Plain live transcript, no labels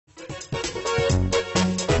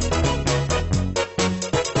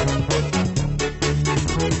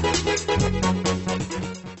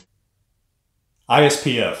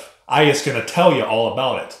ISPF. I is going to tell you all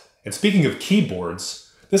about it. And speaking of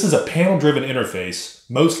keyboards, this is a panel-driven interface,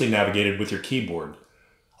 mostly navigated with your keyboard.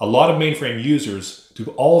 A lot of mainframe users do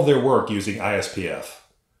all of their work using ISPF.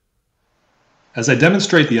 As I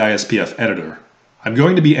demonstrate the ISPF editor, I'm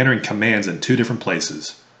going to be entering commands in two different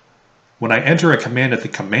places. When I enter a command at the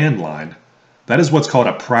command line, that is what's called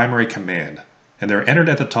a primary command, and they're entered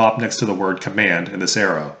at the top next to the word command in this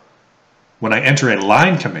arrow. When I enter a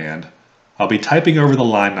line command, I'll be typing over the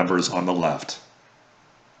line numbers on the left.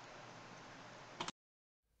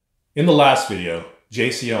 In the last video,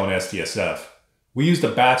 JCL and SDSF, we used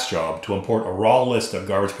a batch job to import a raw list of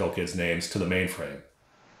Garbage Pail Kids names to the mainframe.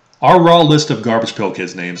 Our raw list of Garbage Pail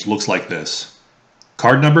Kids names looks like this.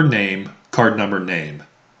 Card number name, card number name.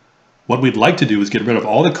 What we'd like to do is get rid of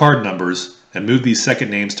all the card numbers and move these second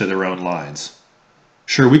names to their own lines.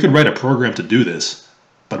 Sure, we could write a program to do this,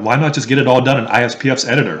 but why not just get it all done in ISPF's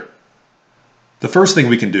editor? The first thing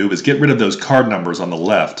we can do is get rid of those card numbers on the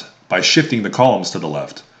left by shifting the columns to the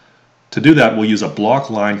left. To do that, we'll use a block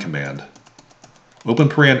line command. Open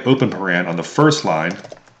paren on the first line,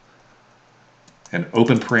 and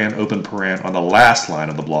open paren on the last line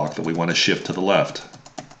of the block that we want to shift to the left.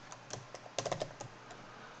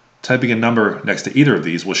 Typing a number next to either of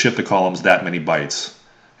these will shift the columns that many bytes,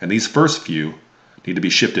 and these first few need to be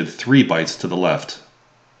shifted 3 bytes to the left.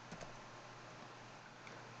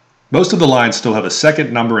 Most of the lines still have a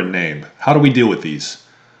second number and name. How do we deal with these?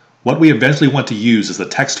 What we eventually want to use is the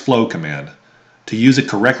text flow command. To use it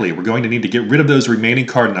correctly, we're going to need to get rid of those remaining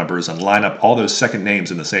card numbers and line up all those second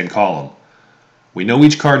names in the same column. We know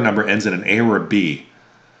each card number ends in an A or a B.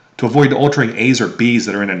 To avoid altering A's or B's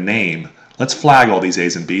that are in a name, let's flag all these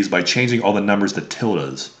A's and B's by changing all the numbers to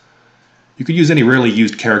tildes. You could use any rarely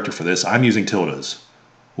used character for this. I'm using tildes.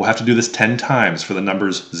 We'll have to do this 10 times for the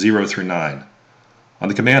numbers 0 through 9. On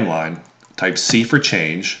the command line, type C for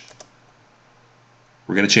change.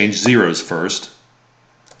 We're going to change zeros first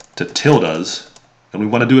to tildes, and we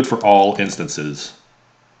want to do it for all instances.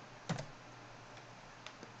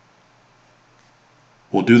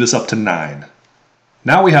 We'll do this up to 9.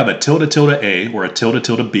 Now we have a tilde A or a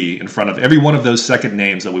tilde B in front of every one of those second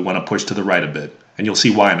names that we want to push to the right a bit, and you'll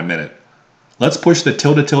see why in a minute. Let's push the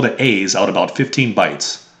tilde A's out about 15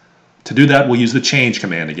 bytes. To do that, we'll use the change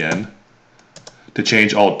command again to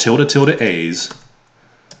change all tilde A's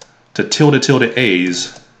to tilde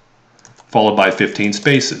A's followed by 15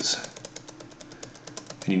 spaces.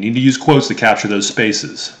 And you need to use quotes to capture those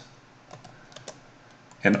spaces.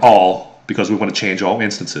 And all, because we want to change all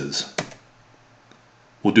instances.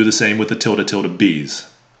 We'll do the same with the tilde B's.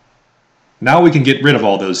 Now we can get rid of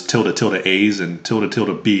all those tilde A's and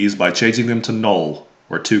tilde B's by changing them to null,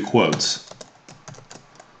 or 2 quotes.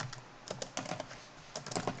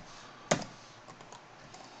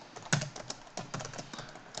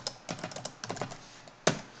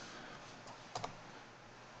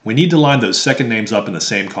 We need to line those second names up in the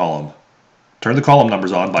same column. Turn the column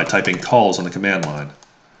numbers on by typing cols on the command line.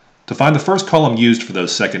 To find the first column used for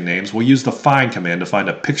those second names, we'll use the find command to find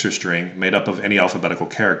a picture string made up of any alphabetical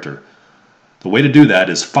character. The way to do that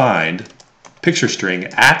is find picture string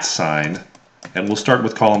 @, and we'll start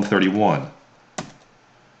with column 31.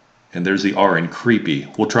 And there's the R in creepy.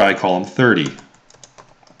 We'll try column 30.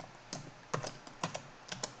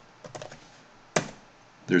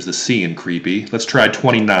 There's the C in creepy. Let's try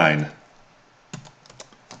 29.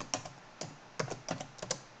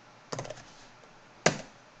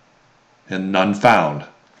 And none found.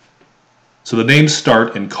 So the names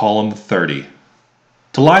start in column 30.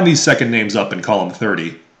 To line these second names up in column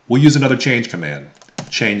 30, we'll use another change command.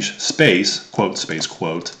 Change space,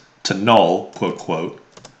 quote, to null, quote,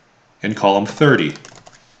 in column 30.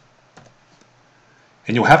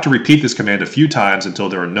 And you'll have to repeat this command a few times until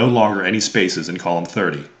there are no longer any spaces in column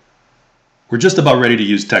 30. We're just about ready to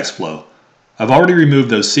use text flow. I've already removed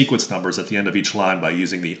those sequence numbers at the end of each line by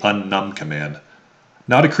using the unnum command.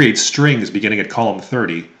 Now to create strings beginning at column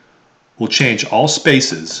 30, we'll change all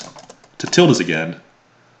spaces to tildes again,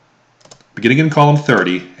 beginning in column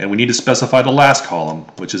 30, and we need to specify the last column,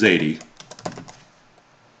 which is 80.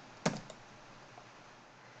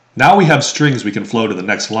 Now we have strings we can flow to the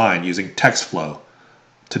next line using text flow.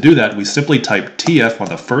 To do that, we simply type TF on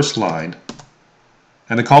the first line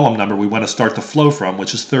and the column number we want to start the flow from,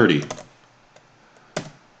 which is 30.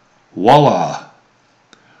 Voila!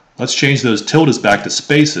 Let's change those tildes back to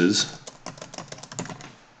spaces,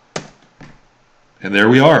 and there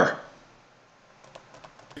we are.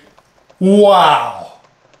 Wow!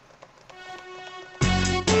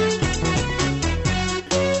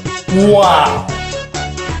 Wow!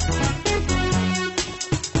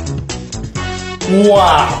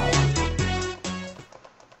 Wow!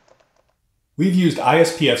 We've used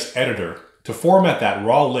ISPF's editor to format that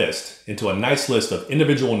raw list into a nice list of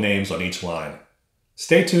individual names on each line.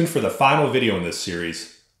 Stay tuned for the final video in this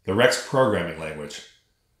series, the Rex programming language,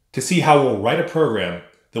 to see how we'll write a program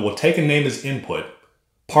that will take a name as input,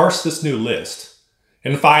 parse this new list,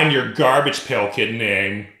 and find your garbage pail kid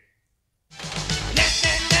name.